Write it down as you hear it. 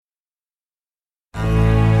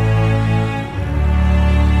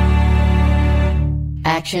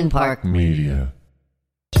Action Park Media.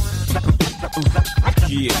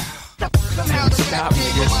 Yeah.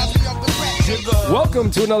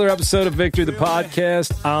 Welcome to another episode of Victory the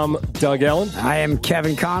Podcast. I'm Doug Ellen. I am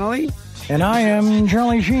Kevin Connolly. And I am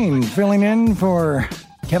Charlie Sheen, filling in for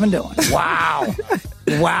Kevin Dillon. Wow.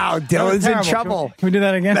 Wow, Dylan's in trouble. Can we do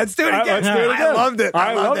that again? Let's do it again. Let's do it again. I loved it.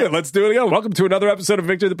 I loved it. Let's do it again. Welcome to another episode of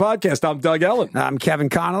Victory the Podcast. I'm Doug Ellen. I'm Kevin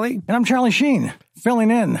Connolly. And I'm Charlie Sheen,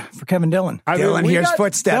 filling in for Kevin Dillon. Dylan hears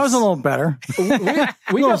footsteps. That was a little better.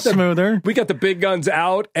 We got smoother. We got the big guns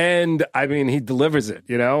out, and I mean, he delivers it,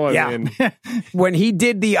 you know? I mean, When he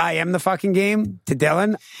did the I am the fucking game to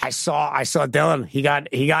Dylan, I saw Dylan. He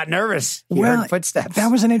got nervous. He heard footsteps.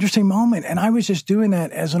 That was an interesting moment, and I was just doing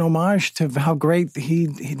that as an homage to how great he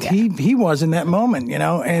was in that moment, you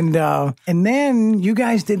know. And then you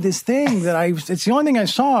guys did this thing that it's the only thing I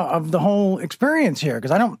saw of the whole experience here,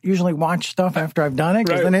 because I don't usually watch stuff after I've done it,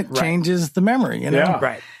 because then it changes the memory, you know. Yeah.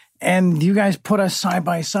 Right. And you guys put us side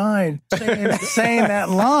by side saying that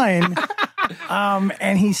line.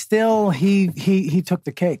 And he took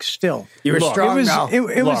the cake still. You were strong.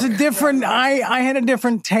 It was a different, I had a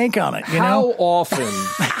different take on it, you know?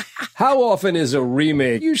 How often is a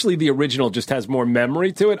remake? Usually the original just has more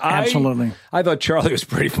memory to it. Absolutely. I thought Charlie was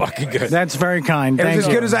pretty fucking good. That's very kind. It was as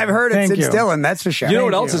good as I've heard it since Dylan, that's for sure. You know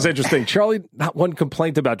what else is interesting? Charlie, not one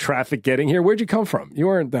complaint about traffic getting here. Where'd you come from? You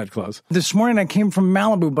weren't that close. This morning I came from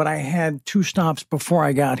Malibu, but I had 2 stops before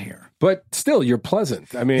I got here. But still, you're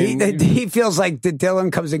pleasant. I mean, he feels like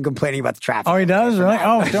Dylan comes in complaining about the traffic. Oh, he does? Really?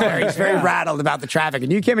 Oh, he's very rattled about the traffic.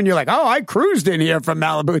 And you came in, you're like, oh, I cruised in here from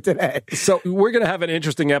Malibu today. So we're going to have an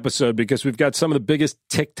interesting episode because we've got some of the biggest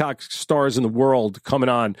TikTok stars in the world coming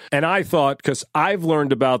on. And I thought, because I've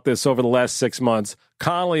learned about this over the last 6 months,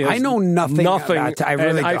 Connolly has I know nothing about it. I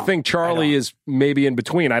really I don't. think Charlie is maybe in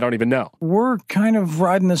between. I don't even know. We're kind of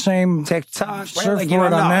riding the same TikTok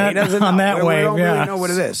surfboard on that wave. We don't really know what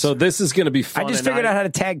it is. So this is going to be fun. I just figured out how to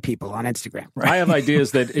tag people on Instagram. I have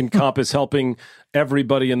ideas that encompass helping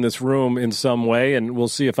everybody in this room in some way, and we'll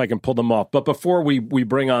see if I can pull them off. But before we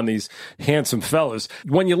bring on these handsome fellas,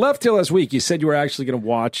 when you left here last week, you said you were actually going to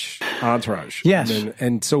watch Entourage. Yes.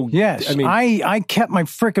 And so, yes, I mean, I kept my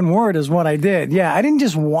freaking word is what I did. Yeah, I didn't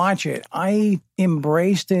just watch it. I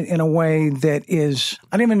embraced it in a way that is,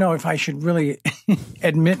 I don't even know if I should really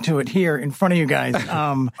admit to it here in front of you guys,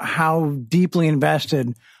 how deeply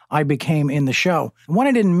invested I became in the show. One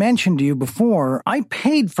I didn't mention to you before, I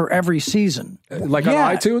paid for every season. Like on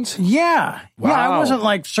iTunes? Yeah. Wow. Yeah, I wasn't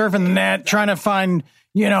like surfing the net trying to find,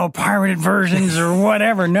 pirated versions or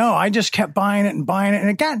whatever. No, I just kept buying it. And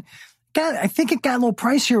it got I think it got a little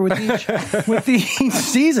pricier with each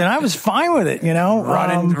season. I was fine with it,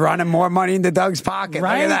 running more money into Doug's pocket.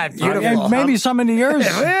 Right? Look at that, beautiful. And maybe some into yours.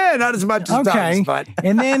 Yeah, not as much as Doug's, but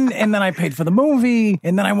and then I paid for the movie,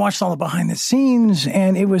 and then I watched all the behind the scenes,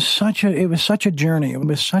 and it was such a journey. It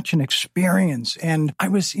was such an experience, and I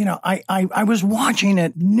was I was watching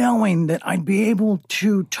it knowing that I'd be able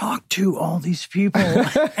to talk to all these people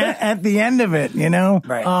at the end of it,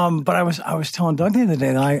 Right. But I was telling Doug the other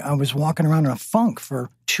day that I was walking around in a funk for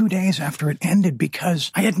 2 days after it ended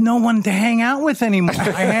because I had no one to hang out with anymore.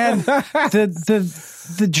 I had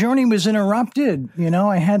the journey was interrupted.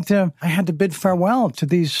 I had to bid farewell to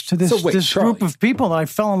this group of people that I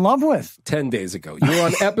fell in love with. 10 days ago, you were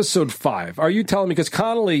on episode 5. Are you telling me, because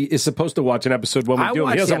Connolly is supposed to watch an episode when we do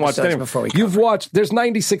it. He hasn't watched any before. You've watched. There's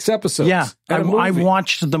 96 episodes. Yeah, I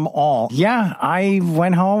watched them all. Yeah, I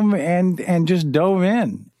went home and just dove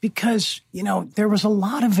in. Because, there was a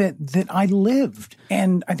lot of it that I lived.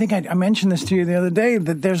 And I think I mentioned this to you the other day,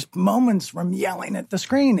 that there's moments where I'm yelling at the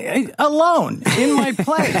screen alone in my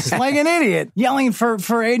place, like an idiot, yelling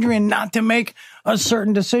for Adrian not to make a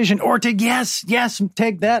certain decision or to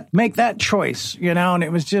make that choice, and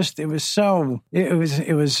it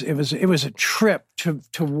was a trip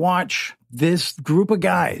to watch this group of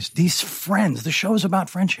guys, these friends. The show's about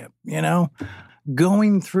friendship,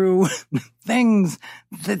 going through things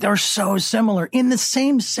that are so similar in the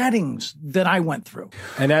same settings that I went through.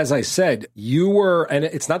 And as I said, you were, and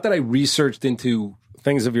it's not that I researched into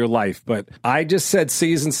things of your life, but I just said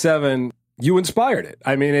season 7, you inspired it.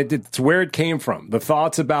 I mean, it's where it came from. The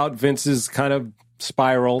thoughts about Vince's kind of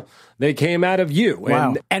spiral, they came out of you.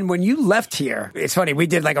 Wow. And when you left here, it's funny, we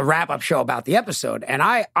did like a wrap-up show about the episode, and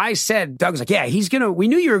I said, Doug's like, yeah, we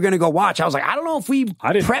knew you were going to go watch. I was like, I don't know if we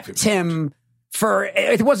prepped him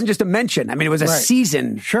it wasn't just a mention. I mean, it was a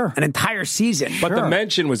season, an entire season. But the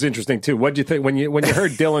mention was interesting too. What did you think when you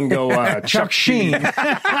heard Dylan go Chuck Sheen?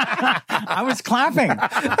 I was clapping.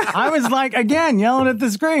 I was like, again, yelling at the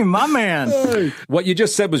screen, my man. What you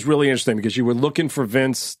just said was really interesting because you were looking for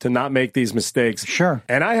Vince to not make these mistakes. Sure.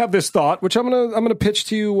 And I have this thought, which I'm gonna pitch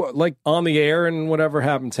to you like on the air, and whatever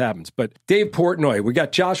happens. But Dave Portnoy, we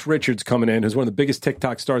got Josh Richards coming in, who's one of the biggest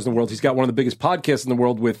TikTok stars in the world. He's got one of the biggest podcasts in the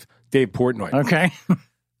world with Dave Portnoy. Okay.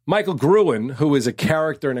 Michael Gruen, who is a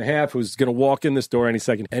character and a half, who's going to walk in this door any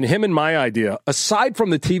second. And him and my idea, aside from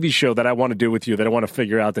the TV show that I want to do with you, that I want to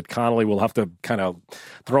figure out that Connolly will have to kind of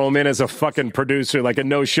throw him in as a fucking producer, like a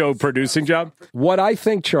no-show producing job. What I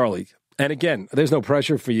think, Charlie, and again, there's no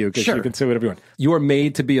pressure for you because you can say whatever you want. You are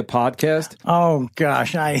made to be a podcast. Oh,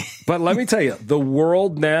 gosh. But let me tell you, the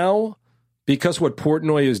world now, because what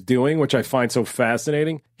Portnoy is doing, which I find so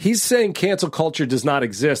fascinating, he's saying cancel culture does not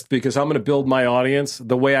exist because I'm going to build my audience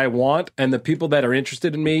the way I want, and the people that are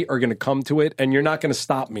interested in me are going to come to it, and you're not going to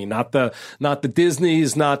stop me. Not the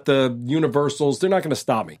Disneys, not the Universals. They're not going to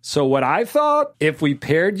stop me. So what I thought, if we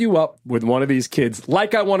paired you up with one of these kids,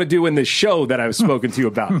 like I want to do in this show that I've spoken to you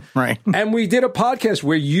about, right? And we did a podcast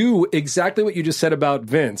where you, exactly what you just said about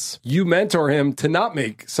Vince, you mentor him to not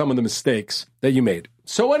make some of the mistakes that you made.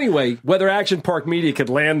 So anyway, whether Action Park Media could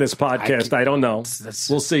land this podcast, I don't know.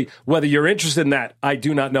 We'll see. Whether you're interested in that, I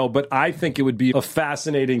do not know. But I think it would be a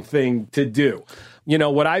fascinating thing to do. You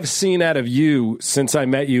know, what I've seen out of you since I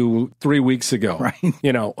met you 3 weeks ago, right?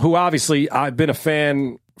 You know, who obviously I've been a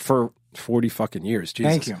fan for 40 fucking years.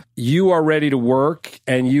 Jesus. Thank you. You are ready to work,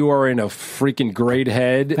 and you are in a freaking great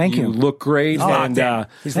head. Thank you. You look great. And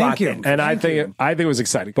he's Thank you. And I think it was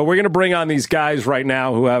exciting. But we're going to bring on these guys right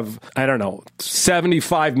now who have, I don't know,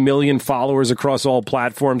 75 million followers across all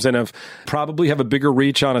platforms, and probably have a bigger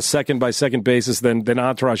reach on a second by second basis than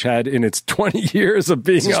Entourage had in its 20 years of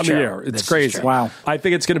being on the air. It's crazy. Wow. I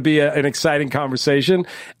think it's going to be an exciting conversation,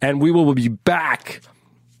 and we will be back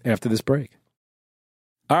after this break.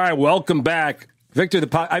 All right, welcome back. Victor,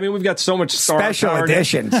 we've got so much special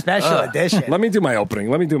edition. Let me do my opening.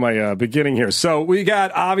 Let me do my beginning here. So we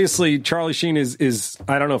got, obviously, Charlie Sheen is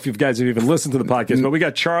I don't know if you guys have even listened to the podcast, but we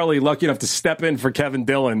got Charlie lucky enough to step in for Kevin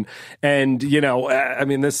Dillon. And, you know,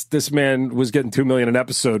 this man was getting $2 million an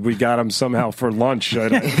episode. We got him somehow for lunch. I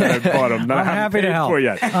bought him. I'm happy to help.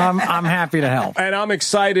 Yet. I'm happy to help. And I'm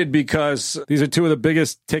excited because these are two of the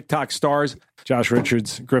biggest TikTok stars. Josh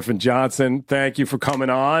Richards, Griffin Johnson, thank you for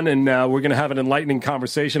coming on. And we're going to have an enlightening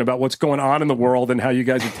conversation about what's going on in the world and how you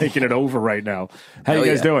guys are taking it over right now. How you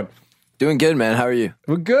guys doing? Doing good, man. How are you?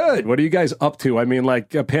 We're good. What are you guys up to? I mean,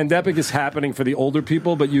 like, a pandemic is happening for the older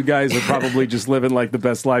people, but you guys are probably just living like the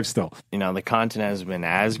best life still. You know, the content hasn't been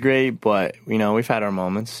as great, but, you know, we've had our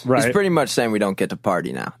moments. Right. He's pretty much saying we don't get to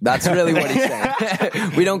party now. That's really what he's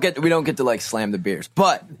saying. we don't get to like slam the beers.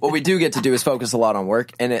 But what we do get to do is focus a lot on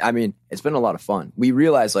work. And it's been a lot of fun. We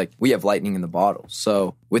realize like we have lightning in the bottle.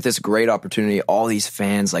 So with this great opportunity, all these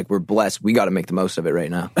fans, like, we're blessed. We got to make the most of it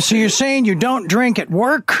right now. So you're saying you don't drink at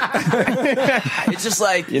work? It's just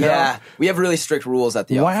like, we have really strict rules at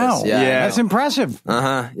the office. Yeah. That's impressive.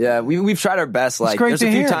 Yeah, we've tried our best. Like, there's a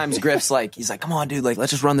few hear. times Griff's like, he's like, come on, dude, like,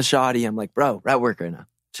 let's just run the shoddy. I'm like, bro, we're at work right now.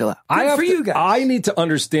 Chill out. You guys. I need to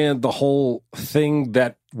understand the whole thing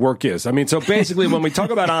that work is. I mean, so basically when we talk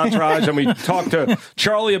about Entourage and we talk to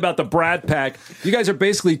Charlie about the Brat Pack, you guys are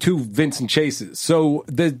basically two Vincent Chases. So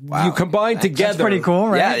you combine together. That's pretty cool,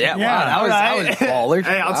 right? Yeah. Wow, that was baller.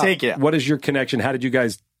 Hey, I'll take it. What is your connection? How did you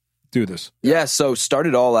guys do this? Yeah, so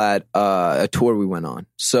started all at a tour we went on.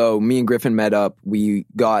 So me and Griffin met up. We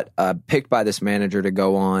got picked by this manager to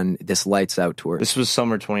go on this Lights Out tour. This was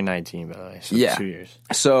summer 2019, by the way. So 2 years.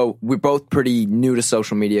 So we're both pretty new to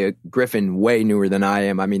social media. Griffin way newer than I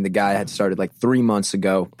am. I mean, the guy had started like 3 months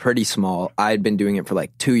ago, pretty small. I had been doing it for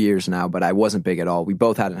like 2 years now, but I wasn't big at all. We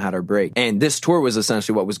both hadn't had our break. And this tour was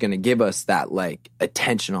essentially what was going to give us that like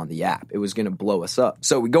attention on the app. It was going to blow us up.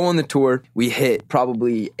 So we go on the tour. We hit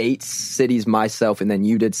probably 8 cities myself, and then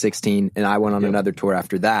you did 16, and I went on another tour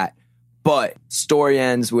after that. But story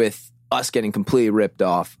ends with us getting completely ripped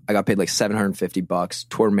off. I got paid like $750.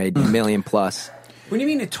 Tour made $1 million plus. What do you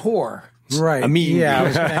mean a tour? Right. A meet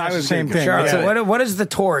and greet. I was the same thing. Charlie, Yeah. what is the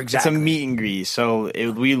tour exactly? It's a meet and greet. So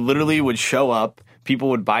we literally would show up, people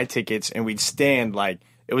would buy tickets, and we'd stand like,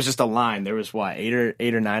 it was just a line. There was, 8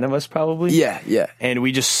 or 9 of us probably? Yeah. And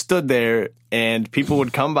we just stood there and people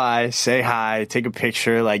would come by, say hi, take a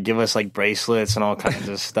picture, like give us like bracelets and all kinds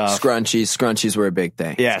of stuff. Scrunchies were a big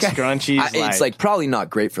thing. Yeah, scrunchies. It's like probably not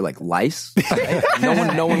great for like lice. Right?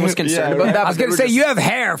 No one was concerned about that. I was going to say, you have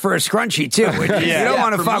hair for a scrunchie too. You don't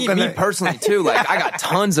want to fuck with me it. personally too. Like I got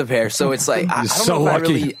tons of hair, so it's like I don't so know if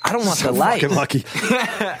lucky. I don't want the lice. Lucky.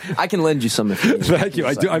 I can lend you some if you need. Thank you.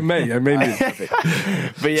 I may need it.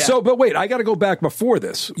 But yeah. So, but wait, I got to go back before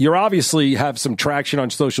this. You obviously have some traction on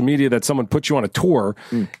social media that someone put you on a tour,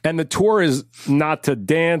 and the tour is not to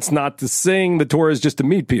dance, not to sing. The tour is just to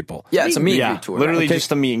meet people. Yeah, it's a meet and greet tour. Literally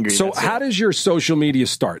just a meet and greet. So, how does your social media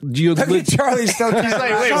start? Do you Charlie still He's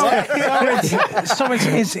like, wait, what? So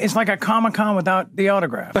it's like a Comic-Con without the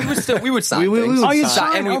autograph. We would sign things. Oh, you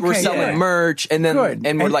sign? And we were Okay, selling yeah. merch, and then Good.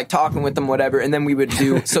 and we're like talking with them, whatever. And then we would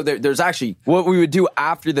do. So there's actually what we would do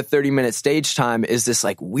after the 30-minute stage time is this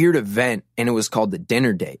like weird event, and it was called the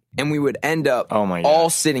dinner date. And we would end up all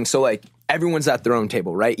sitting. So like everyone's at their own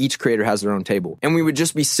table, right? Each creator has their own table, and we would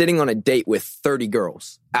just be sitting on a date with 30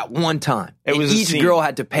 girls at one time. Each girl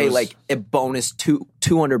had to pay like a bonus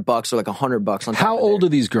 $200 or like $100 on top. How old are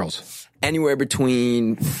these girls? Anywhere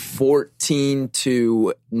between 14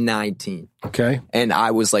 to 19. Okay. And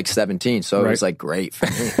I was like 17, so it was like great for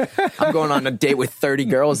me. I'm going on a date with 30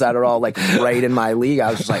 girls that are all like right in my league.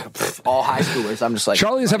 I was just like, all high schoolers. I'm just like,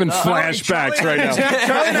 Charlie is having flashbacks right now.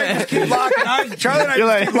 Charlie and I just keep locking eyes. Charlie and I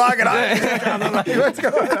just keep locking eyes. What's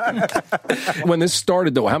going on? When this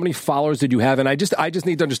started, though, how many followers did you have? And I just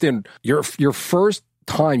need to understand your first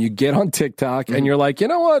time you get on TikTok and you're like, you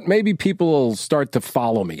know what? Maybe people will start to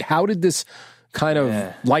follow me. How did this kind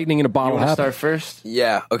of lightning in a bottle happen? Start first?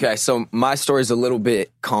 Yeah. Okay. So my story is a little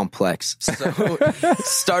bit complex. So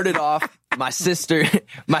started off, my sister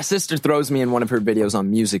throws me in one of her videos on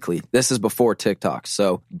Musical.ly. This is before TikTok.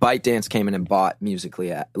 So ByteDance came in and bought Musical.ly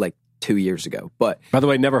at like 2 years ago. But by the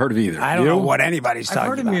way, never heard of either. I don't know what anybody's talking I've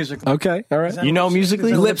heard of about. music. Okay, all right. You know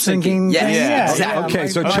Musical.ly? Lip syncing. Yes. Yeah. Exactly. Okay,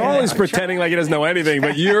 so Charlie's pretending like he doesn't know anything,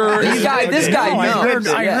 but you're... This guy knows.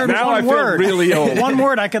 I heard Now one I feel word. really old. One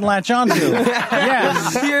word I can latch onto.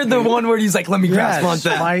 Yes. You're the one where he's like, let me grasp on Yes.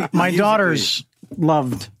 that. My daughters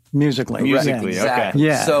loved Musical.ly. Musical.ly, Yeah. okay. Exactly.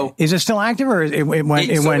 Yeah. So is it still active or is it went?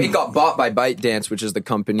 it got bought by ByteDance, which is the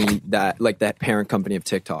company that parent company of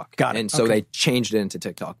TikTok. Got it. And so they changed it into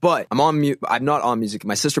TikTok. But I'm not on music.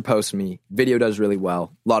 My sister posts me. Video does really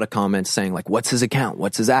well. A lot of comments saying like, what's his account?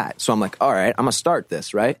 What's his at? So I'm like, all right, I'm gonna start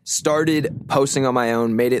this, right? Started posting on my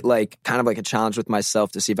own, made it like kind of like a challenge with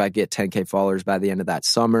myself to see if I get 10K followers by the end of that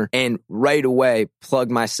summer. And right away,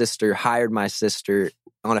 hired my sister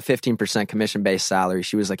on a 15% commission-based salary.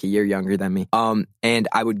 She was like a year younger than me. And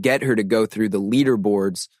I would get her to go through the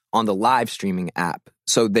leaderboards on the live streaming app.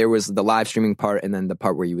 So there was the live streaming part and then the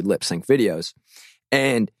part where you would lip sync videos.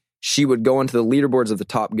 And she would go into the leaderboards of the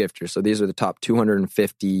top gifters. So these are the top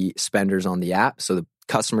 250 spenders on the app. So the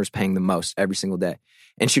customers paying the most every single day.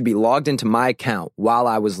 And she'd be logged into my account while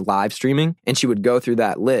I was live streaming. And she would go through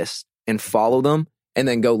that list and follow them and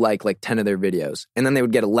then go like 10 of their videos. And then they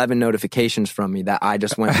would get 11 notifications from me that I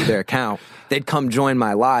just went through their account. They'd come join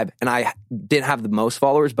my live, and I didn't have the most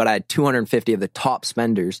followers, but I had 250 of the top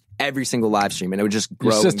spenders every single live stream, and it would just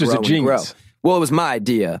grow. Your sister's and grow a genius. And grow. Well, it was my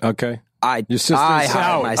idea. Okay. Your sister's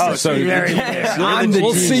hired my sister. So I'm the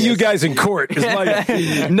we'll genius. see you guys in court. Is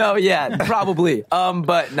my- No, yeah, probably.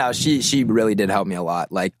 But no, she really did help me a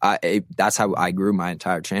lot. Like that's how I grew my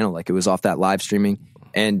entire channel. Like it was off that live streaming.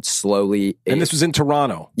 And slowly, and this was in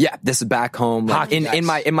Toronto. Yeah, this is back home, like in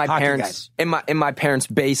my parents in my parents'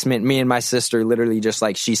 basement. Me and my sister, literally, just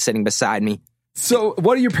like she's sitting beside me. So,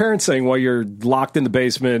 what are your parents saying while you're locked in the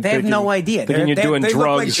basement? They have no idea. Thinking you're doing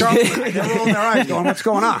drugs. Look like Charlie. They're rolling their eyes, going, "What's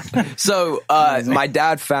going on?" So, my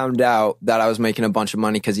dad found out that I was making a bunch of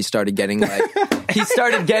money because he started getting like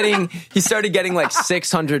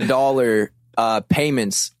 $600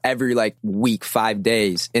 payments every like week, 5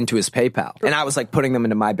 days into his PayPal. And I was like putting them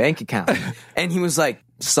into my bank account. And he was like,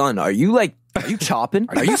 son, are you chopping?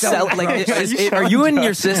 Are you selling? Like, are you and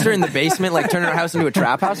your sister in the basement, like turning our house into a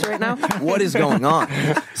trap house right now? What is going on?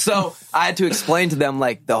 So I had to explain to them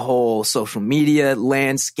like the whole social media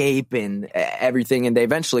landscape and everything. And they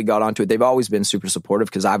eventually got onto it. They've always been super supportive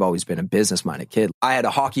because I've always been a business-minded kid. I had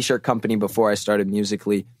a hockey shirt company before I started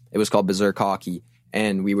Musical.ly. It was called Berserk Hockey.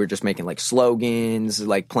 And we were just making like slogans,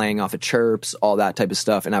 like playing off of chirps, all that type of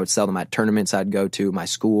stuff. And I would sell them at tournaments I'd go to, my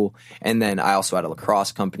school. And then I also had a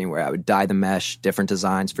lacrosse company where I would dye the mesh, different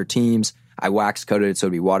designs for teams. I wax coated it so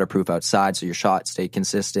it'd be waterproof outside so your shot stayed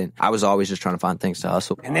consistent. I was always just trying to find things to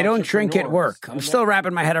hustle. And they don't drink at work. I'm still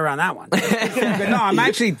wrapping my head around that one. No, I'm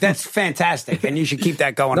actually, that's fantastic. And you should keep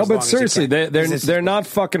that going. No, as but long as seriously, you can. they're not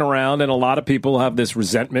fucking around. And a lot of people have this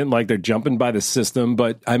resentment, like they're jumping by the system.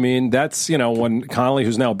 But I mean, that's, when Connolly,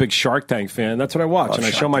 who's now a big Shark Tank fan, that's what I watch. And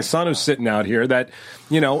I show my son who's sitting out here that,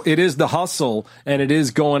 it is the hustle and it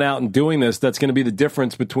is going out and doing this that's going to be the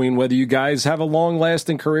difference between whether you guys have a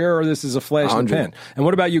long-lasting career or this is a flash in the pan. And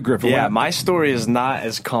what about you, Griffin? Yeah, my story is not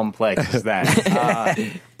as complex as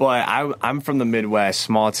that. But I'm from the Midwest,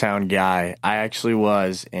 small-town guy. I actually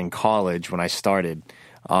was in college when I started.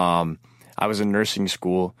 I was in nursing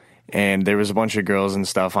school, and there was a bunch of girls and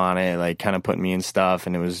stuff on it, like kind of putting me in stuff,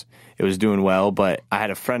 and it was doing well. But I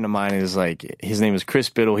had a friend of mine, his name was Chris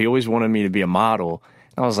Biddle. He always wanted me to be a model.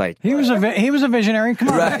 I was like, he was a visionary. Come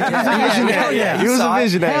on, right. He was a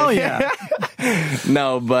visionary. Hell yeah.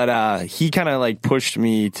 No, but he kind of like pushed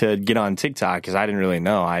me to get on TikTok because I didn't really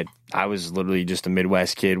know. I was literally just a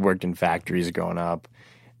Midwest kid, worked in factories growing up,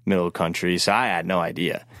 middle country, so I had no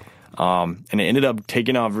idea. And it ended up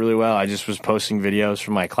taking off really well. I just was posting videos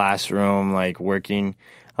from my classroom, like working,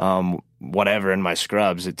 whatever in my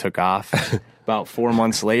scrubs. It took off. About 4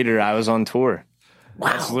 months later, I was on tour.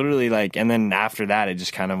 Wow. It's literally and then after that, it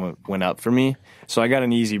just kind of went up for me. So I got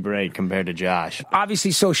an easy break compared to Josh.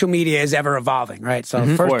 Obviously, social media is ever evolving, right? So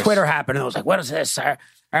first Twitter happened, and I was like, what is this? I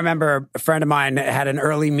remember a friend of mine had an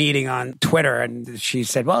early meeting on Twitter, and she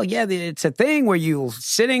said, well, yeah, it's a thing where you're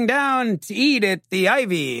sitting down to eat at the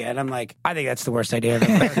Ivy. And I'm like, I think that's the worst idea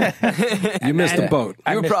ever. You missed the boat.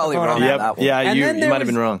 You were probably wrong on that one. Yeah, you might have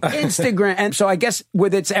been wrong. Instagram. And so I guess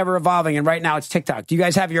with it's ever evolving, and right now it's TikTok. Do you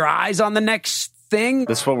guys have your eyes on the next thing?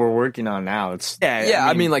 That's what we're working on now.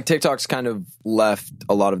 I mean, like TikTok's kind of left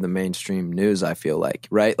a lot of the mainstream news, I feel like,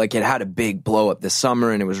 right? Like it had a big blow up this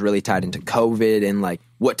summer and it was really tied into COVID and like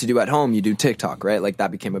what to do at home, you do TikTok, right? Like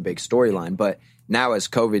that became a big storyline. But now as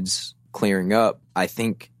COVID's clearing up, I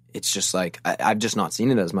think it's just like, I've just not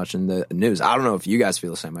seen it as much in the news. I don't know if you guys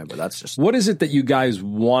feel the same way, but that's just... What is it that you guys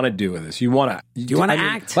want to do with this? Do you want to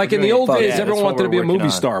act? Like in the old days, everyone wanted to be a movie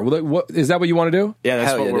star. Is that what you want to do? Yeah,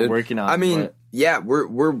 that's what we're working on. I mean... Yeah,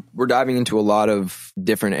 we're diving into a lot of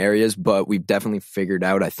different areas, but we've definitely figured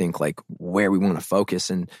out, I think, like where we want to focus.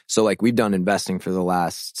 And so like we've done investing for the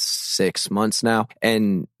last 6 months now.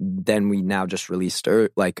 And then we now just released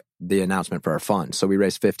like the announcement for our fund. So we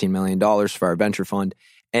raised $15 million for our venture fund.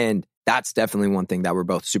 And that's definitely one thing that we're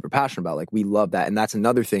both super passionate about. Like we love that. And that's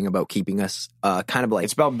another thing about keeping us kind of like...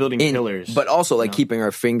 It's about building pillars. But also like keeping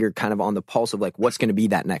our finger kind of on the pulse of like what's going to be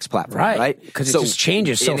that next platform, right? Because it just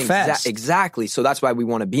changes so fast. Exactly. So that's why we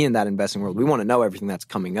want to be in that investing world. We want to know everything that's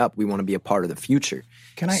coming up. We want to be a part of the future.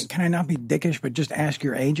 Can I not be dickish, but just ask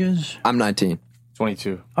your ages? I'm 19.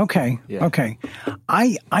 22. Okay. Yeah. Okay.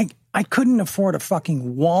 I couldn't afford a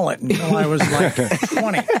fucking wallet until I was like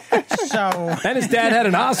 20. So, and his dad had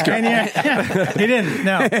an Oscar. He didn't.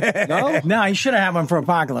 No, he should have had one for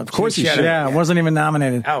Apocalypse. Of course he should. Yeah, wasn't even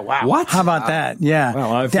nominated. Oh wow! What? How about that? Yeah,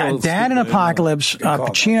 well, Dad in Apocalypse,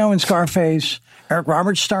 Pacino in Scarface, Eric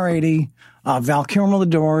Roberts Star 80, Val Kilmer The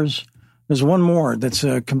Doors. There's one more that's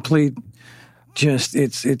a complete. Just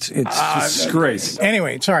it's disgrace.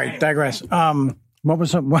 Anyway, sorry, digress. What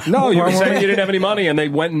was up? No, you were saying you didn't have any money, and they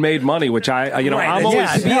went and made money, which I'm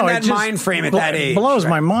always in that mind frame at that age. Blows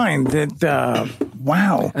my mind that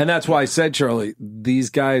wow. And that's why I said, Charlie,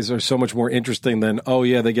 these guys are so much more interesting than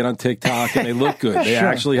they get on TikTok and they look good. They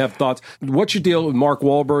actually have thoughts. What's your deal with Mark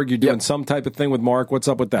Wahlberg? You're doing some type of thing with Mark. What's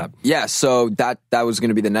up with that? Yeah, so that was going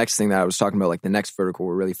to be the next thing that I was talking about, like the next vertical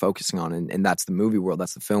we're really focusing on, and that's the movie world,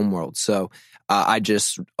 that's the film world. So I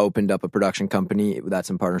just opened up a production company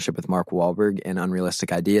that's in partnership with Mark Wahlberg and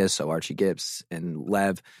Unrealistic Ideas, so Archie Gibbs and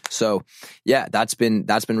Lev. So yeah, that's been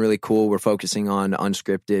really cool. We're focusing on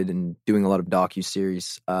unscripted and doing a lot of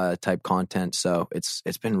docu-series type content. So it's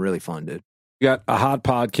been really fun, dude. You got a hot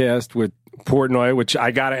podcast with Portnoy, which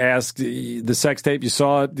I gotta ask, the sex tape you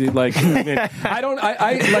saw, like, I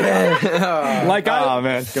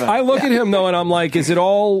look at him though, and I'm like, is it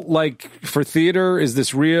all like for theater? Is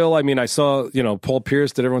this real? I mean, I saw, Paul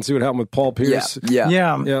Pierce. Did everyone see what happened with Paul Pierce?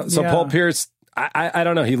 Yeah. So Paul Pierce, I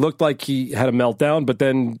don't know. He looked like he had a meltdown, but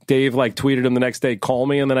then Dave tweeted him the next day, call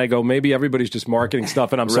me. And then I go, maybe everybody's just marketing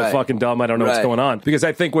stuff and I'm so fucking dumb. I don't know what's going on. Because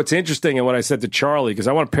I think what's interesting and what I said to Charlie, because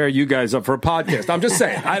I want to pair you guys up for a podcast. I'm just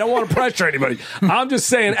saying, I don't want to pressure anybody. I'm just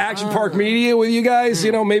saying Action Park Media with you guys,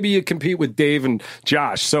 maybe you compete with Dave and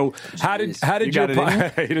Josh. So how did your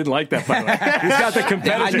he didn't like that, by the way. He's got the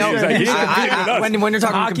competitive. When you're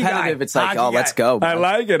talking competitive, it's like, let's go. I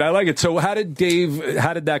like it. So how did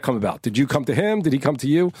that come about? Did you come to him? him? Did he come to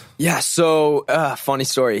you? Yeah, so funny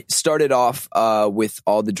story. Started off with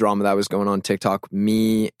all the drama that was going on TikTok.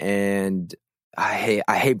 Me and I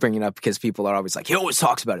hate bringing it up because people are always like, he always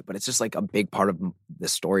talks about it, but it's just like a big part of the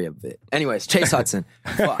story of it. Anyways, Chase Hudson.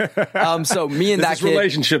 Fuck. So me and this that is kid,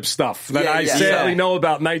 relationship stuff that I sadly know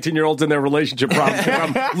about 19-year-olds and their relationship problems.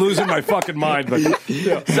 I'm losing my fucking mind. But,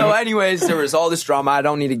 yeah. So anyways, there was all this drama. I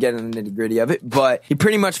don't need to get into the nitty gritty of it, but he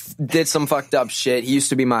pretty much did some fucked up shit. He used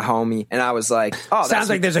to be my homie, and I was like, oh, sounds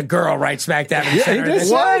like there's a girl right smack dab in the center. He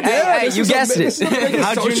did What? Hey, you guessed it.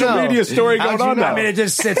 How'd you know? Media story going on now. I mean,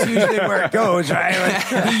 it's usually where it goes, right?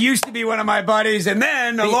 Like, he used to be one of my buddies, and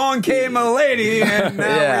then along came a lady, and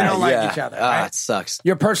now we don't like each other. Right? It sucks.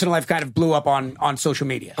 Your personal life kind of blew up on social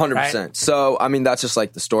media. 100%. Right? So, I mean, that's just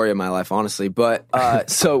like the story of my life, honestly. But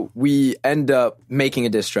so we end up making a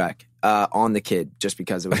diss track on the kid just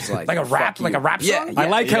because it was like like a rap song. Yeah, I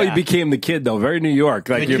like how you became the kid though. Very New York,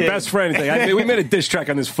 like your best friend. Like, we made a diss track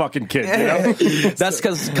on this fucking kid. You know? That's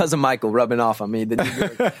because of Michael rubbing off on me.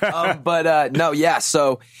 No, yeah.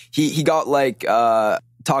 So he got like.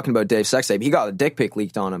 Talking about Dave's sex tape, he got a dick pic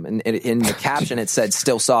leaked on him, and in the caption it said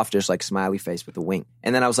 "still soft," just like smiley face with a wink.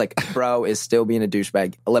 And then I was like, "Bro is still being a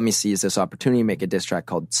douchebag. Let me seize this opportunity to make a diss track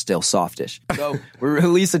called "Still Softish." So we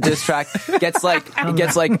release a diss track, gets like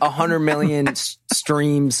 100 million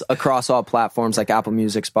streams across all platforms like Apple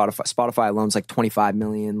Music, Spotify. Spotify alone's like 25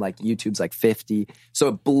 million, like YouTube's like 50. So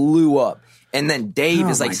it blew up. And then Dave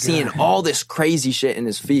is like seeing all this crazy shit in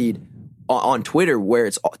his feed on Twitter where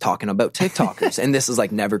it's talking about TikTokers. And this is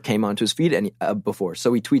like never came onto his feed before.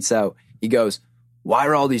 So he tweets out, he goes, "Why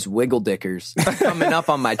are all these wiggle dickers coming up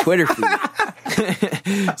on my Twitter feed?"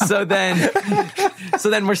 So then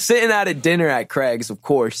we're sitting out at dinner at Craig's, of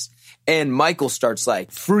course. And Michael starts like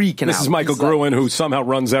freaking out. This is Michael Gruen, who somehow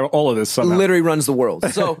runs all of this somehow. Literally runs the world.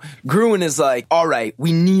 So Gruen is like, all right,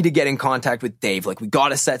 we need to get in contact with Dave. Like, we got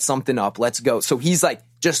to set something up. Let's go. So he's like,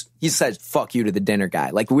 he says, fuck you to the dinner guy.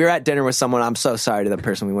 Like, we were at dinner with someone. I'm so sorry to the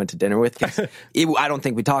person we went to dinner with. I don't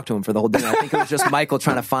think we talked to him for the whole dinner. I think it was just Michael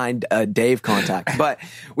trying to find a Dave contact. But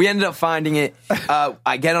we ended up finding it.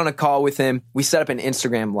 I get on a call with him. We set up an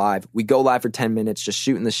Instagram live. We go live for 10 minutes, just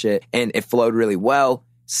shooting the shit. And it flowed really well.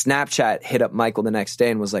 Snapchat hit up Michael the next day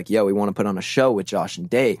and was like, yo, we want to put on a show with Josh and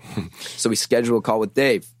Dave. So we schedule a call with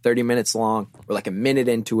Dave, 30 minutes long. We're like a minute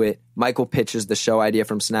into it. Michael pitches the show idea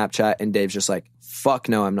from Snapchat, and Dave's just like, fuck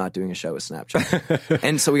no, I'm not doing a show with Snapchat.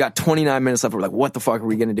 And so we got 29 minutes left. We're like, what the fuck are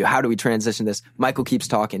we going to do? How do we transition this? Michael keeps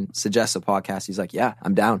talking, suggests a podcast. He's like, yeah,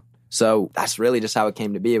 I'm down. So that's really just how it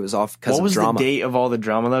came to be. It was all because of drama. What was the date of all the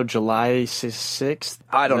drama, though? July 6th?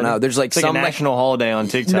 I don't know. There's like it's some national holiday on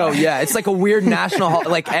TikTok. No, yeah. It's like a weird national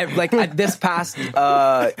holiday. Like this past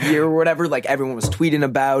year or whatever, like everyone was tweeting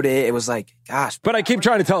about it. It was like, gosh. But I keep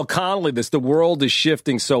trying to tell Connolly this. The world is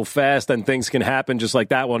shifting so fast and things can happen just like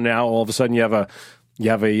that one. Now, all of a sudden, you have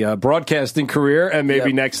a broadcasting career, and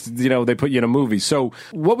maybe next, they put you in a movie. So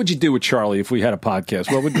what would you do with Charlie if we had a podcast?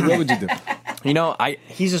 What would you do?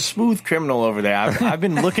 He's a smooth criminal over there. I've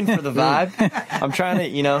been looking for the vibe. I'm trying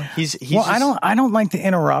to, he's well, I don't like to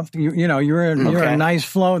interrupt. You're a nice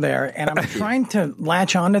flow there, and I'm trying to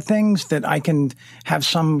latch onto things that I can have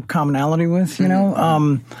some commonality with, and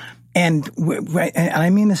I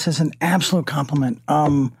mean this as an absolute compliment.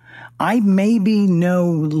 I maybe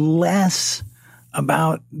know less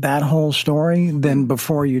about that whole story than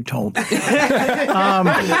before you told it.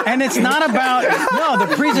 And it's not about,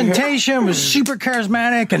 the presentation was super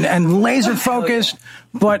charismatic and laser focused,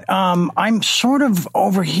 but I'm sort of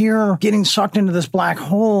over here getting sucked into this black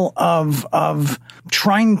hole of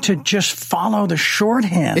trying to just follow the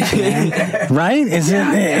shorthand, right?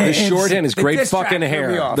 The shorthand is great fucking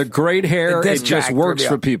hair. The great hair, it just works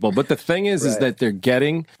for people. But the thing is that they're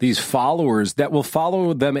getting these followers that will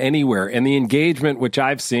follow them anywhere. And the engagement, which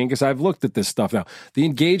I've seen, because I've looked at this stuff now, the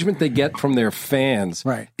engagement they get from their fans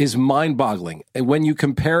is mind-boggling. And when you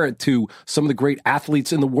compare it to some of the great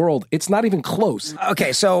athletes in the world, it's not even close.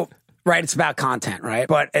 Okay, so... Right, it's about content, right?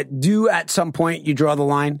 But do at some point you draw the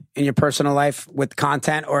line in your personal life with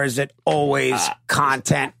content, or is it always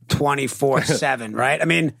content 24/7, right? I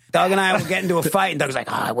mean, Doug and I will get into a fight, and Doug's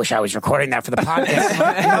like, I wish I was recording that for the podcast.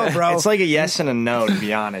 No, bro. It's like a yes and a no, to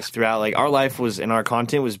be honest. Throughout, like, our life and our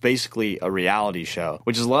content was basically a reality show,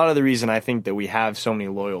 which is a lot of the reason I think that we have so many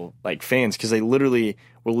loyal, fans, because they literally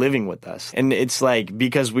were living with us. And it's like,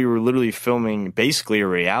 because we were literally filming basically a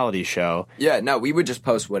reality show. Yeah, no, we would just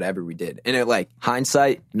post whatever we did. And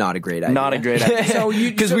hindsight, not a great idea. Not a great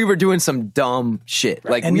idea. Because we were doing some dumb shit.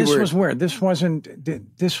 Was where? This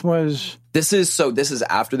this was This is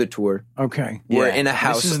after the tour. okay. We're in a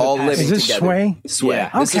house all living Is this together. Sway? Sway. Yeah.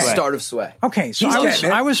 This is Okay. the start of Sway. Okay, so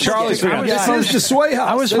I was Charlie's supposed the Sway House.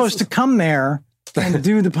 I was supposed to come there and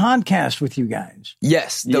do the podcast with you guys.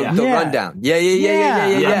 Yes, the Yeah. rundown.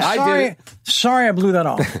 Yeah. I'm sorry, I blew that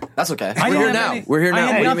off. That's okay. I We're didn't here have now. any- We're here now. I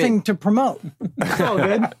What had do you nothing mean? to promote. It's all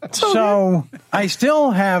good. So I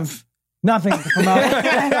still have nothing to promote.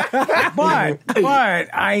 but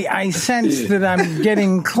I sense that I'm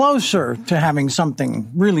getting closer to having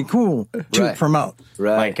something really cool to Right. promote.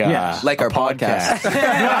 Right. Yes. Like a our podcast. Okay.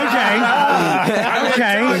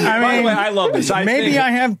 I By the mean, way, I love this. maybe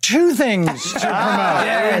I have two things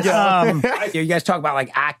to promote. You guys talk about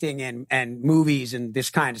like acting and movies and this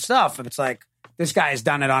kind of stuff, and it's like this guy has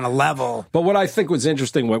done it on a level. But what I think was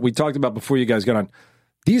interesting, what we talked about before you guys got on,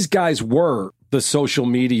 these guys were the social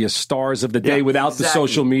media stars of the day without the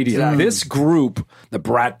social media. This group, the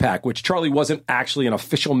Brat Pack, which Charlie wasn't actually an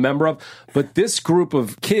official member of, but this group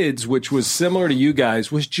of kids, which was similar to you guys,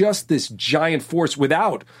 was just this giant force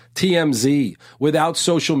without TMZ, without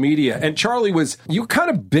social media. And Charlie was, you kind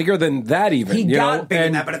of bigger than that even. He you got know? big in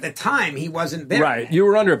And- that, but at the time he wasn't there. Right, you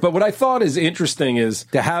were under it. But what I thought is interesting is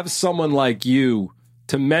to have someone like you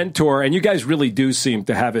to mentor, and you guys really do seem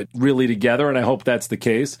to have it really together, and I hope that's the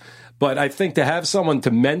case. But I think to have someone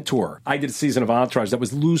to mentor, I did a season of Entourage that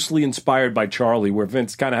was loosely inspired by Charlie, where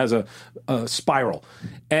Vince kind of has a spiral.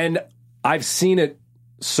 And I've seen it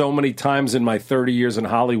so many times in my 30 years in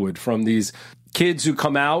Hollywood, from these kids who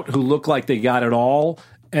come out who look like they got it all,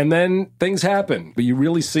 and then things happen. But you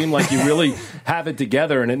really seem like you really have it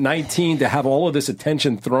together. And at 19, to have all of this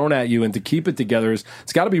attention thrown at you and to keep it together, it's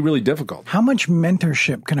got to be really difficult. How much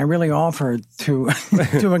mentorship can I really offer to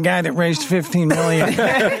to a guy that raised $15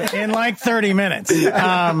 million in like 30 minutes?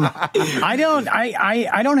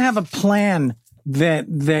 I don't have a plan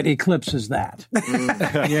that eclipses that.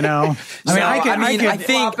 You know,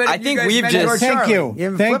 I think we've just Thank you.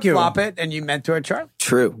 Thank you. Flip-flop it, and you mentor Charlie.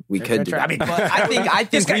 true. We could do. I mean, But I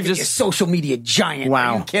this think guy we've could be a just social media giant.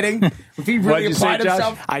 Wow. Are you kidding? If he What'd really you say, applied Josh?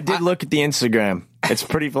 himself. I did look at the Instagram. It's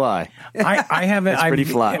pretty fly. I haven't. It's pretty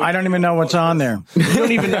flat. I don't even know what's on there. You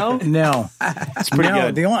don't even know? No, It's pretty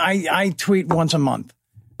good. The only I tweet once a month.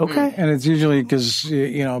 Okay. And it's usually because,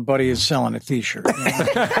 a buddy is selling a T-shirt.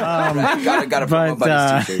 gotta promote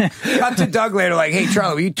buddy's t-shirt. Cut to Doug later, like, hey,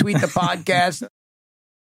 Charlie, will you tweet the podcast?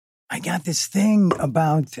 I got this thing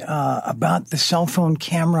about the cell phone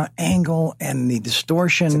camera angle and the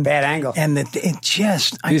distortion. It's a bad angle. And it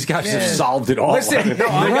just... These guys have solved it all. Listen, they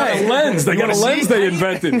got a lens. They got a lens they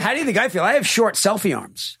invented. How do you think I feel? I have short selfie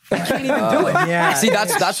arms. I can't even do it. Yeah. See,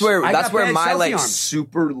 that's where I got bad my selfie like arms.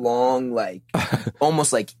 super long, like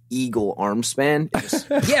almost like eagle arm span.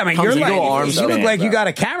 Yeah, I mean, Comes you're eagle like, arms you look span, like you bro. got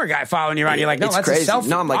a camera guy following you around. You're like, no, It's that's crazy. a selfie.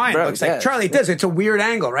 No, I'm like, Mine bro, looks like yeah. Charlie. It does. It's a weird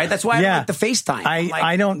angle, right? That's why I don't like the FaceTime.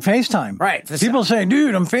 I don't FaceTime. Right. People say,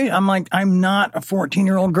 dude, I'm like, I'm not a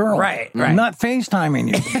 14-year-old girl. Right. I'm not FaceTiming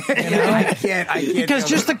you. I can't. Because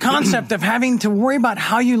just the concept of having to worry about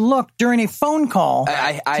how you look during a phone call,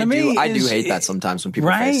 I to me do is- hate that sometimes when people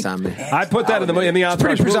Right? FaceTime me. I put that in the Entourage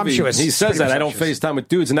pretty movie. presumptuous. He says Pretty that I don't presumptuous. FaceTime with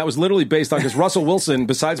dudes, and that was literally based on because Russell Wilson,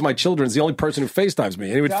 besides my children, is the only person who FaceTimes me.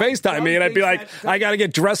 And he would FaceTime me, and I'd be like, I got to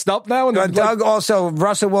get dressed up now. And then, Doug also,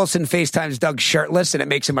 Russell Wilson FaceTimes Doug shirtless, and it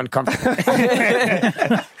makes him uncomfortable.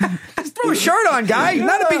 Just throw a shirt on, guy.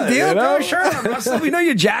 Not a big deal. you know? Throw a shirt on, Russell. We know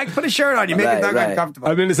you're jacked. Put a shirt on. You make Right, Doug right. uncomfortable.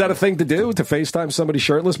 I mean, is that a thing to do to FaceTime somebody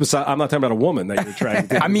shirtless? Besides, I'm not talking about a woman that you're attracted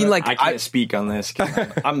to. I mean, like I can't speak on this 'cause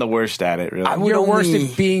I'm the worst at it, really. You're worse only-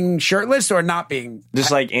 at being shirtless or not being.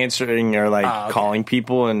 Just like answering or like okay. calling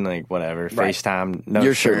people and like whatever. Right. FaceTime, no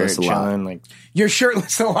You're shirt, shirtless a lot. chilling, like You're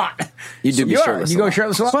shirtless a lot. You do be are. shirtless You a go lot.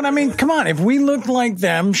 shirtless a lot. But I mean, come on. If we looked like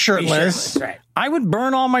them, shirtless, shirtless, right. I would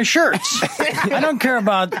burn all my shirts. I don't care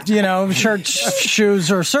about shirts, shoes,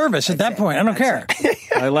 or service. At that point, I don't care.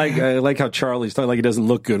 I like how Charlie's talking like he doesn't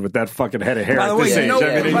look good with that fucking head of hair By the at way, this you age. know-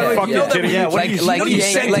 I mean, by the way, fucking you know that kidding we- me? Yeah, What do you- what do you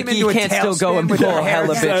send him into a can't still go and tailspin with pull your hair?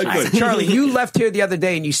 hella bitches. Exactly. Charlie, you left here the other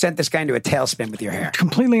day and you sent this guy into a tailspin with your hair.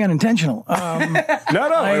 Completely unintentional.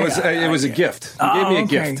 No, it was a gift. You gave me a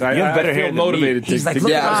okay. gift. I, You have better I feel hair than motivated He's to like, to look,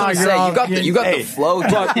 get Yeah, I was you're gonna say all- you got the flow.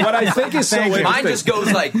 But what I think is so interesting. Mine just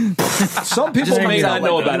goes like Some people Just may comes not out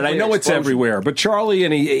know like a about it. I know nuclear it's explosion. everywhere. But Charlie,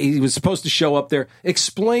 and he was supposed to show up there.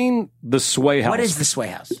 Explain the Sway House. What is the Sway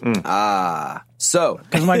House? so.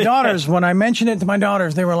 Because my daughters, when I mentioned it to my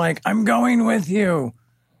daughters, they were like, I'm going with you.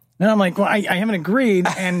 And I'm like, well, I haven't agreed.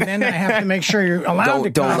 And then I have to make sure you're allowed to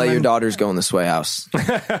Don't come. let your And- daughters go in the Sway House.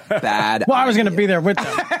 Bad. Well, I was going to be there with them.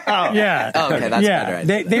 Yeah. Oh, okay, that's yeah. better.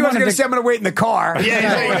 They He was wanted going to to say, I'm going to wait in the car.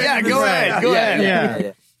 yeah, go ahead, go ahead.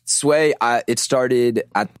 Yeah. Sway, it started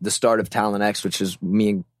at the start of Talent X, which is me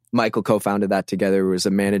and Michael co-founded that together. It was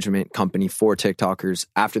a management company for TikTokers.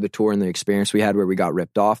 After the tour and the experience we had where we got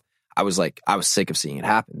ripped off, I was sick of seeing it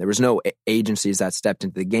happen. There was no agencies that stepped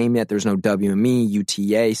into the game yet. There was no WME,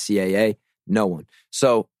 UTA, CAA, no one.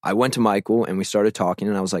 So I went to Michael and we started talking,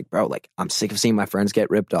 and I was like, bro, like, I'm sick of seeing my friends get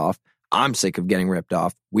ripped off. I'm sick of getting ripped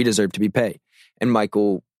off. We deserve to be paid. And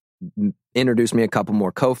Michael introduced me a couple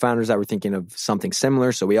more co-founders that were thinking of something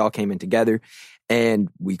similar. So we all came in together and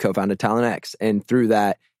we co-founded Talent X. And through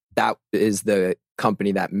that is the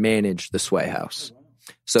company that managed the Sway House.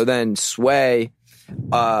 So then Sway,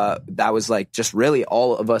 that was like just really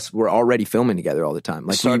all of us were already filming together all the time.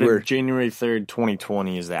 Like started we were January 3rd,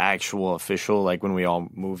 2020 is the actual official, like when we all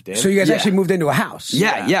moved in. So you guys actually moved into a house.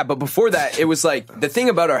 Yeah. But before that, it was like the thing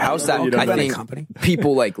about our house that I think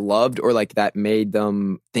people like loved or like that made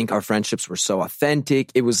them think our friendships were so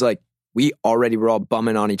authentic. It was like we already were all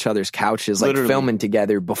bumming on each other's couches, like Literally. filming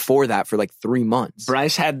together before that for like 3 months.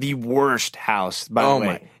 Bryce had the worst house, by the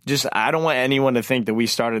way. Just, I don't want anyone to think that we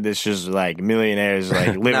started this just like millionaires, like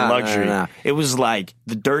living luxury. No. It was like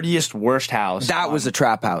the dirtiest, worst house. That was a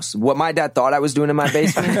trap house. What my dad thought I was doing in my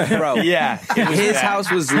basement, bro. Yeah. His house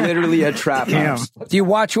was literally a trap house. Do you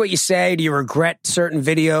watch what you say? Do you regret certain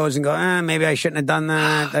videos and go, maybe I shouldn't have done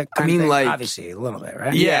that? That kind of thing? like, obviously a little bit,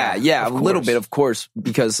 right? Yeah, a little bit, of course,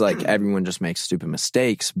 because like everyone just makes stupid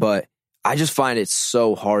mistakes. But I just find it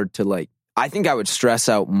so hard to like. I think I would stress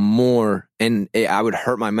out more and I would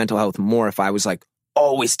hurt my mental health more if I was like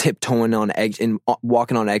always tiptoeing on eggs and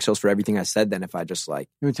walking on eggshells for everything I said than if I just like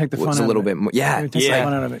it would take the fun was out a little of it. bit more. Yeah. It would take the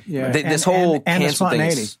fun out of it. Yeah. This whole and the cancel thing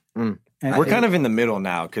spontaneity. is, We're kind of in the middle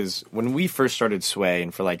now because when we first started Sway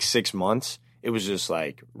and for like 6 months, it was just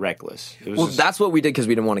like reckless. It was that's what we did because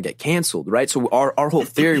we didn't want to get canceled, right? So our whole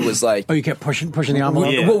theory was like, you kept pushing the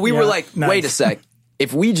envelope. Yeah. well, we were like, Nice. wait a sec,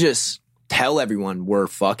 if we just tell everyone we're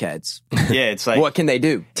fuckheads, yeah, it's like what can they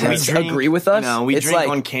do? Agree with us? No, we it's drink like,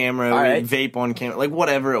 on camera, all we right. vape on camera, like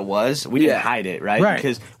whatever it was. We didn't Yeah. hide it, right? Right.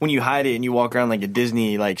 Because when you hide it and you walk around like a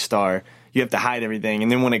Disney like star, you have to hide everything. And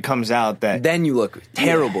then when it comes out that Then you look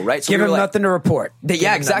terrible, right? So Give we him were like, nothing to report.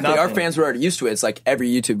 Yeah, exactly. Our nothing. fans were already used to it. It's like every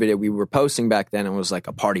YouTube video we were posting back then, it was like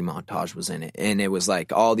a party montage was in it. And it was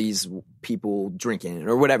like all these people drinking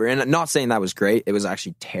or whatever. And I'm not saying that was great. It was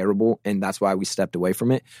actually terrible. And that's why we stepped away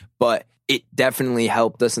from it. But it definitely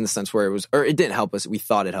helped us in the sense where it didn't help us. We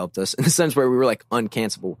thought it helped us in the sense where we were like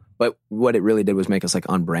uncancelable. But what it really did was make us like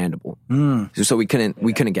unbrandable. So we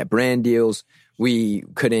couldn't get brand deals. We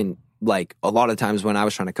couldn't, like a lot of times when I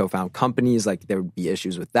was trying to co-found companies, like there would be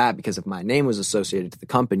issues with that because if my name was associated to the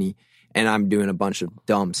company and I'm doing a bunch of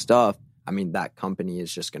dumb stuff, I mean, that company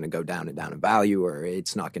is just going to go down and down in value or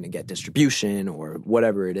it's not going to get distribution or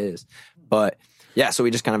whatever it is. But yeah, so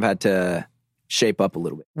we just kind of had to shape up a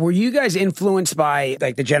little bit. Were you guys influenced by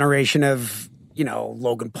like the generation of,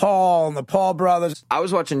 Logan Paul and the Paul brothers? I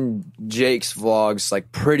was watching Jake's vlogs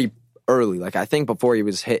like pretty early. Like I think before he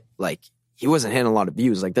was hit, like he wasn't hitting a lot of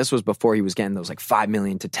views. Like this was before he was getting those like 5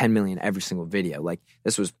 million to 10 million every single video. Like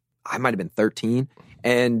this was, I might've been 13.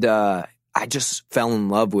 And I just fell in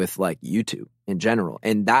love with like YouTube in general.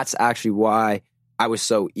 And that's actually why I was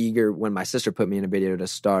so eager when my sister put me in a video to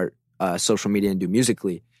start social media and do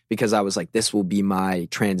Musical.ly, because I was like, this will be my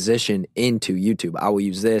transition into YouTube. I will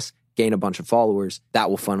use this, gain a bunch of followers, that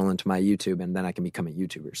will funnel into my YouTube, and then I can become a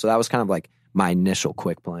YouTuber. So that was kind of like my initial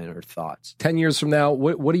quick plan or thoughts. 10 years from now,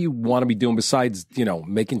 what do you want to be doing besides,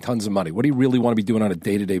 making tons of money? What do you really want to be doing on a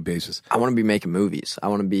day-to-day basis? I want to be making movies. I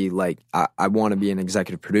want to be like, I want to be an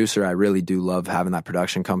executive producer. I really do love having that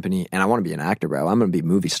production company, and I want to be an actor, bro. I'm going to be a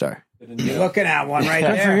movie star. You're looking at one right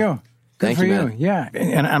Good there. for you. Good Thank for you, you. man. Yeah,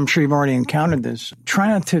 and I'm sure you've already encountered this. Try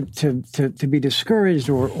not to be discouraged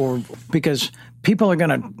or because people are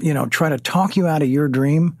going to try to talk you out of your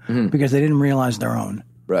dream because they didn't realize their own.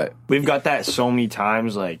 Right. We've got that so many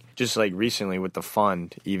times, like just like recently with the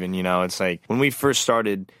fund, even, it's like when we first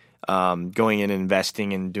started going in and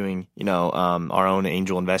investing and doing, our own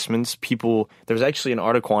angel investments, there was actually an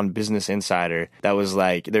article on Business Insider that was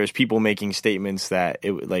like, there was people making statements that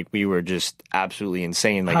we were just absolutely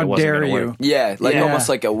insane. Like How it wasn't dare going to you? work. Yeah, like Yeah. almost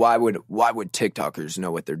like why would TikTokers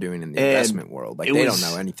know what they're doing in the investment world? Like they don't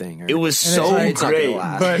know anything. It was so it's not gonna great.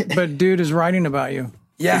 last. But dude is writing about you.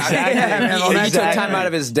 Yeah, Exactly. He took time out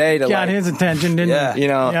of his day to Got his attention, didn't Yeah. he? You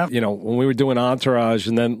know, Yep. When we were doing Entourage,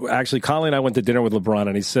 and then actually Colin and I went to dinner with LeBron,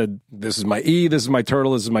 and he said, this is my E, this is my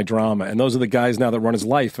turtle, this is my drama. And those are the guys now that run his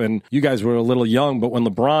life. And you guys were a little young, but when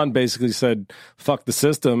LeBron basically said, fuck the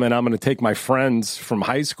system, and I'm going to take my friends from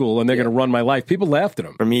high school, and they're going to run my life, people laughed at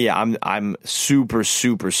him. for me, I'm super,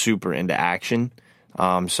 super, super into action.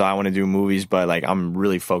 So I want to do movies, but like I'm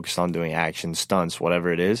really focused on doing action stunts,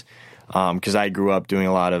 whatever it is. Because I grew up doing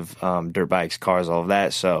a lot of dirt bikes, cars, all of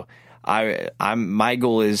that. So my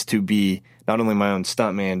goal is to be not only my own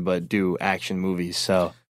stuntman, but do action movies.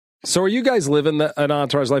 So are you guys living an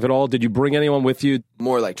entourage life at all? Did you bring anyone with you?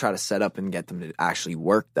 More like try to set up and get them to actually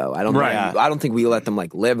work, though. I don't think we let them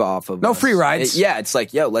like live off of no free rides. It's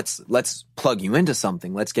like, yo, let's plug you into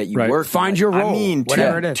something. Let's get you work. Find your role. I mean,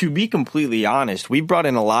 whatever it is. To be completely honest, we brought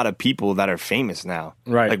in a lot of people that are famous now.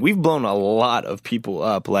 Right. Like we've blown a lot of people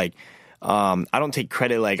up. Like I don't take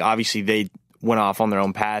credit. Like obviously they went off on their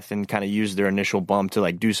own path and kind of used their initial bump to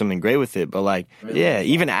like do something great with it. But like, yeah,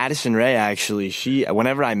 even Addison Rae, actually,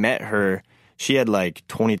 whenever I met her, she had like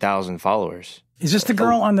 20,000 followers. Is this the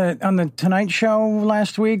girl on the Tonight Show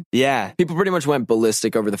last week? Yeah. People pretty much went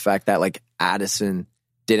ballistic over the fact that like Addison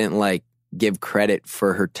didn't like give credit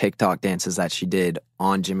for her TikTok dances that she did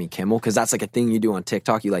on Jimmy Kimmel. Cause that's like a thing you do on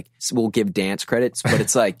TikTok. You like will give dance credits, but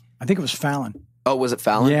it's like, I think it was Fallon. Oh, was it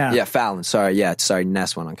Fallon? Yeah. Fallon. Sorry.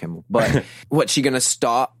 Ness went on Kimmel. But what's she going to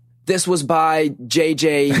stop? This was by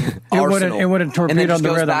JJ Arsenal. It would have torpedoed and then just the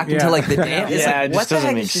goes rhythm. back into like the dance. It's Yeah, like, it what just the doesn't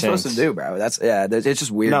heck make is she sense. supposed to do, bro? It's just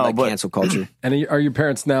weird, like cancel culture. And are your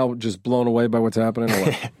parents now just blown away by what's happening? Or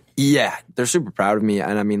what? Yeah, they're super proud of me.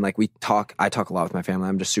 And I mean, like I talk a lot with my family.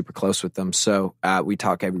 I'm just super close with them. So we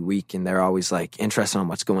talk every week and they're always like interested in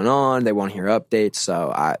what's going on. They want to hear updates.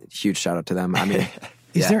 So huge shout out to them. I mean,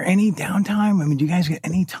 Is there any downtime? I mean, do you guys get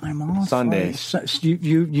any time off? Sundays.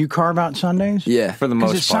 You carve out Sundays? Yeah. For the most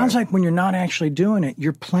part. Because it sounds like when you're not actually doing it,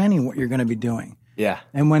 you're planning what you're going to be doing. Yeah.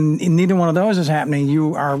 And when neither one of those is happening,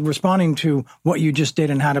 you are responding to what you just did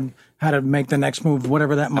and how to make the next move,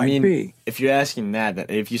 whatever that might be. If you're asking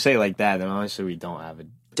that, if you say it like that, then honestly we don't have it.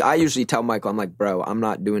 I usually tell Michael, I'm like, bro, I'm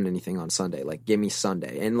not doing anything on Sunday. Like, give me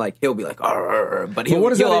Sunday. And like, he'll be like, but what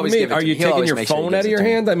does that always mean? give it Are to you me. He'll taking always your make sure he phone gives out of it your to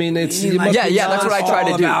me. hand? I mean, it's Yeah, that's what I try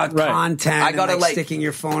to do. About Right. content. I gotta, and like- sticking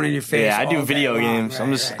your phone in your face. Yeah, I do all video day long. games.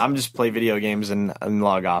 Right, I'm just play video games and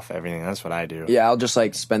log off everything. That's what I do. Yeah, I'll just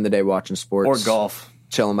like spend the day watching sports. Or golf.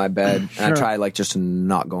 Chill in my bed. Sure. And I try like just to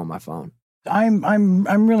not go on my phone.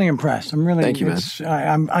 I'm really impressed. I'm really. Thank you,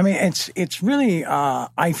 man. I mean, it's really.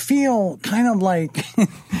 I feel kind of like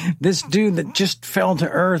this dude that just fell to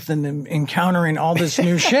earth and encountering all this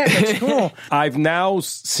new shit. It's cool. I've now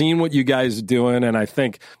seen what you guys are doing, and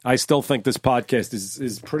I still think this podcast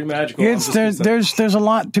is pretty magical. There's a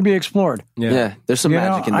lot to be explored. Yeah, there's some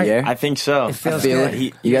magic in the air. I think so. It feels feel good.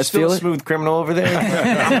 it. You guys still feel a it? smooth criminal over there.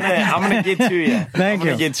 I'm gonna get to you. Thank I'm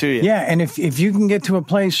you. gonna get to you. Yeah, and if you can get to a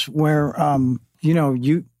place where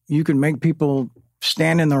you can make people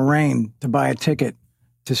stand in the rain to buy a ticket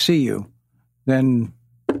to see you, then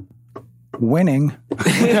winning. Whoa!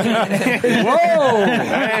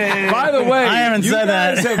 By the way, I haven't said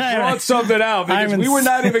that. You guys have brought something out because we were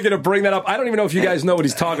not even going to bring that up. I don't even know if you guys know what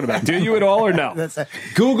he's talking about. Do you at all or no?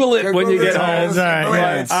 Google it when you get home. That's all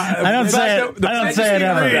right. I don't say it. I don't say it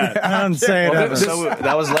ever. I don't say it ever. So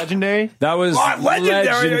that was legendary. That was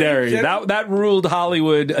legendary. That ruled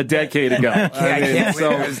Hollywood a decade ago. I can't so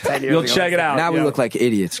believe it was 10 years you'll ago. check it out. Now we look like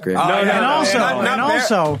idiots, Griff. And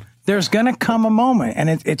also, there's going to come a moment, and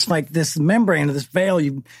it's like this membrane, this veil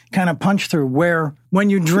you kind of punch through, where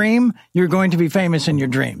when you dream, you're going to be famous in your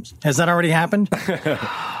dreams. Has that already happened?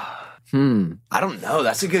 I don't know.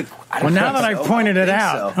 That's a good. Well, now that I've pointed it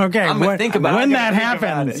out, okay. I'm gonna think about when it. that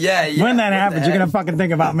happens. When that happens, you're gonna fucking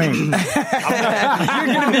think about me. You're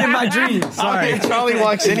gonna be in my dreams. Sorry. Charlie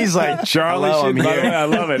walks in. He's like, Charlie, hello, I'm by the way, here. I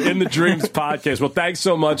love it. In the Dreams podcast. Well, thanks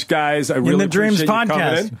so much, guys. I really the Dreams appreciate you coming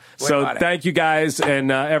podcast. in. So thank you, guys,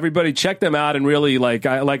 and everybody, check them out. And really, like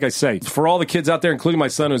I say, for all the kids out there, including my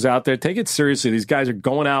son who's out there, take it seriously. These guys are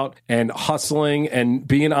going out and hustling and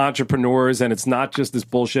being entrepreneurs, and it's not just this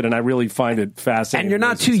bullshit. And I really find it fascinating. And you're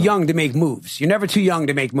not too young to make moves. You're never too young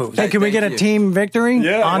to make moves. Hey, can we get a team victory?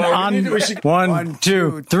 Yeah. We should, 1,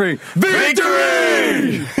 2, 3.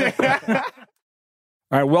 Victory!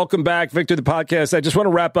 All right, welcome back, Victor, the podcast. I just want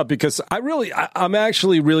to wrap up because I'm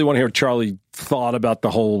actually really want to hear what Charlie thought about the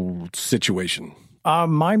whole situation.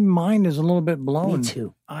 My mind is a little bit blown. Me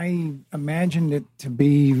too. I imagined it to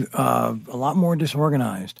be a lot more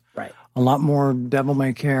disorganized. Right. A lot more devil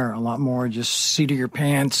may care. A lot more just seat of your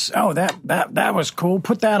pants. Oh, that was cool.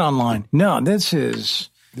 Put that online. No, this is.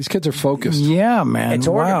 These kids are focused. Yeah, man. It's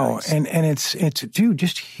wow. organized. And it's dude,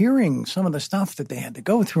 just hearing some of the stuff that they had to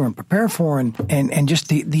go through and prepare for and just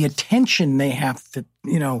the attention they have to,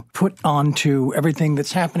 put onto everything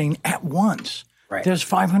that's happening at once. Right. There's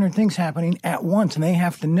 500 things happening at once, and they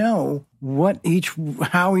have to know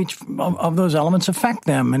how each of those elements affect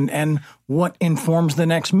them and what informs the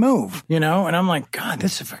next move, And I'm like, God,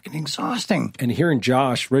 this is fucking exhausting. And hearing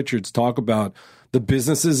Josh Richards talk about the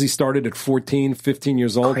businesses he started at 14, 15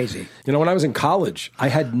 years old. Crazy. When I was in college, I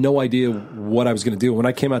had no idea what I was going to do. When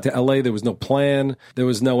I came out to LA, there was no plan. There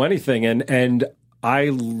was no anything. And I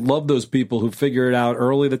love those people who figure it out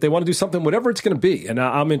early that they want to do something, whatever it's going to be. And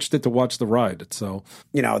I'm interested to watch the ride. So,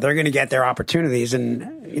 they're going to get their opportunities. And,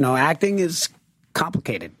 acting is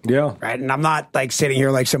complicated. Yeah. Right. And I'm not like sitting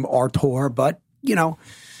here like some auteur, but, you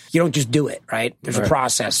don't just do it, right? There's a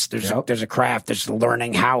process. There's a craft. There's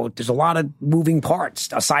learning how. There's a lot of moving parts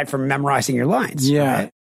aside from memorizing your lines. Yeah.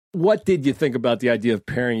 Right? What did you think about the idea of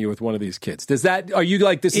pairing you with one of these kids? Are you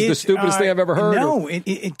like, this is the stupidest thing I've ever heard? No,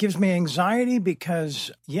 it gives me anxiety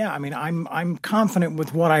because, I'm confident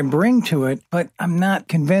with what I bring to it, but I'm not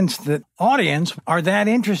convinced that audience are that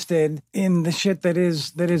interested in the shit that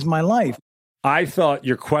is my life. I thought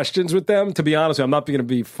your questions with them, to be honest, I'm not going to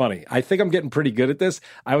be funny. I think I'm getting pretty good at this.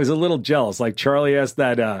 I was a little jealous. Like Charlie asked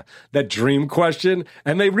that dream question,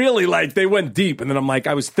 and they really they went deep. And then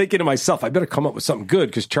I was thinking to myself, I better come up with something good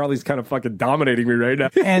because Charlie's kind of fucking dominating me right now.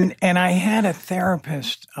 And I had a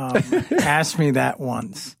therapist ask me that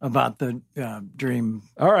once about the dream.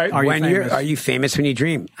 All right, are you famous when you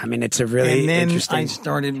dream? I mean, it's a really interesting. I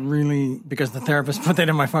started really, because the therapist put that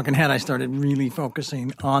in my fucking head, I started really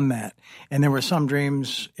focusing on that. And there were some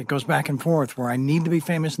dreams, it goes back and forth, where I need to be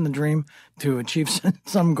famous in the dream to achieve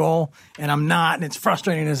some goal, and I'm not, and it's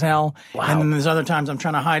frustrating as hell. Wow. And then there's other times I'm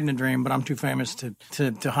trying to hide in a dream, but I'm too famous to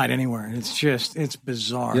hide anywhere. And it's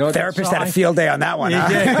bizarre. The therapist had a field day on that one. Huh?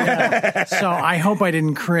 Did, yeah. So I hope I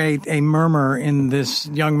didn't create a murmur in this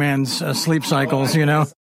young man's sleep cycles,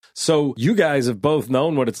 So you guys have both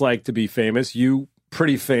known what it's like to be famous. You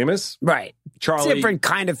pretty famous. Right. Charlie. Different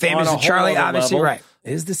kind of famous. Charlie, obviously, level. Right.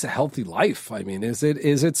 Is this a healthy life? I mean, is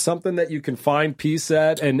it something that you can find peace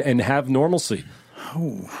at and have normalcy?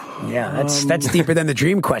 Oh, yeah, that's deeper than the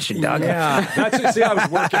dream question, Doug. Yeah, I was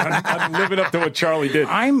working on. I'm living up to what Charlie did.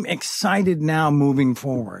 I'm excited now moving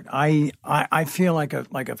forward. I feel like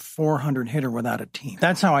a 400 hitter without a team.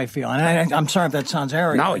 That's how I feel, and I'm sorry if that sounds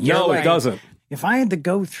arrogant. No, it doesn't. If I had to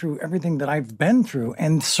go through everything that I've been through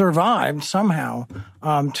and survived somehow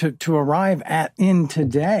to arrive in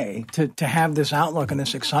today, to have this outlook and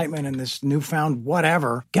this excitement and this newfound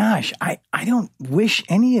whatever, gosh, I don't wish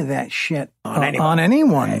any of that shit on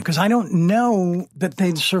anyone because I don't know that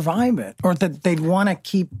they'd survive it or that they'd want to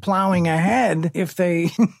keep plowing ahead if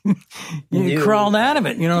they crawled out of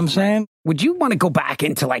it. You know what I'm saying? Would you want to go back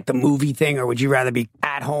into like the movie thing, or would you rather be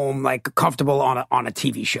at home, like comfortable on a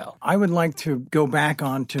TV show? I would like to go back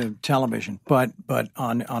onto television, but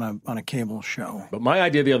on a cable show. But my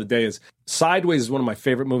idea the other day is Sideways is one of my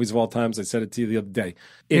favorite movies of all time. I said it to you the other day.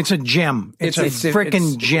 It's a gem. It's a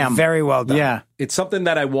freaking gem. Very well done. Yeah. It's something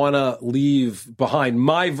that I want to leave behind.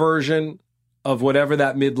 My version of whatever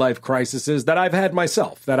that midlife crisis is that I've had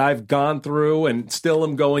myself, that I've gone through and still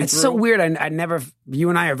am going through. It's so weird. I never, you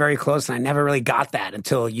and I are very close, and I never really got that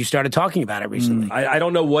until you started talking about it recently. I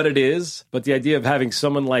don't know what it is, but the idea of having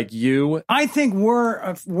someone like you. I think we're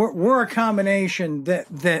a combination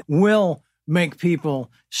that will make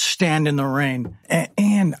people stand in the rain.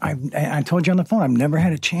 And I told you on the phone, I've never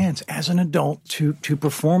had a chance as an adult to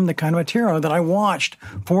perform the kind of material that I watched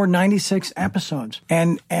for 96 episodes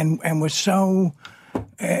and was so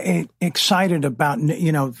excited about,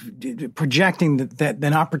 projecting that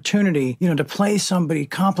an opportunity, to play somebody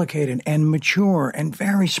complicated and mature and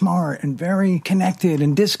very smart and very connected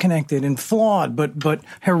and disconnected and flawed, but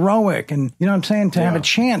heroic. And, you know what I'm saying? To have a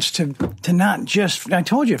chance to not just, I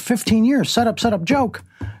told you, 15 years, set up, joke.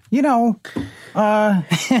 Yeah,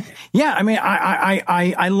 I mean,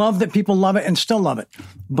 I love that people love it and still love it.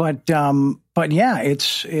 But yeah,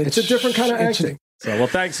 it's a different kind of acting. So, well,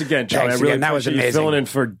 thanks again, Charlie. I really appreciate you filling in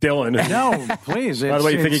for Dylan. No, please. By the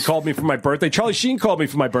way, you think he called me for my birthday? Charlie Sheen called me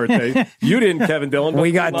for my birthday. You didn't, Kevin Dillon.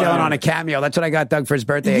 We got Dylan on a cameo. That's what I got Doug for his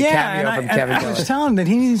birthday, a cameo from Kevin Dillon. I was telling him that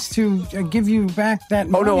he needs to give you back that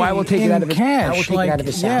money. Oh, no, I will take it out of his cash. I will take it out of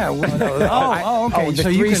his salary. Yeah. Okay. The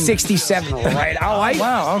 367, right?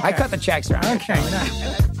 Wow, okay. I cut the checks around.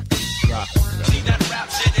 Okay.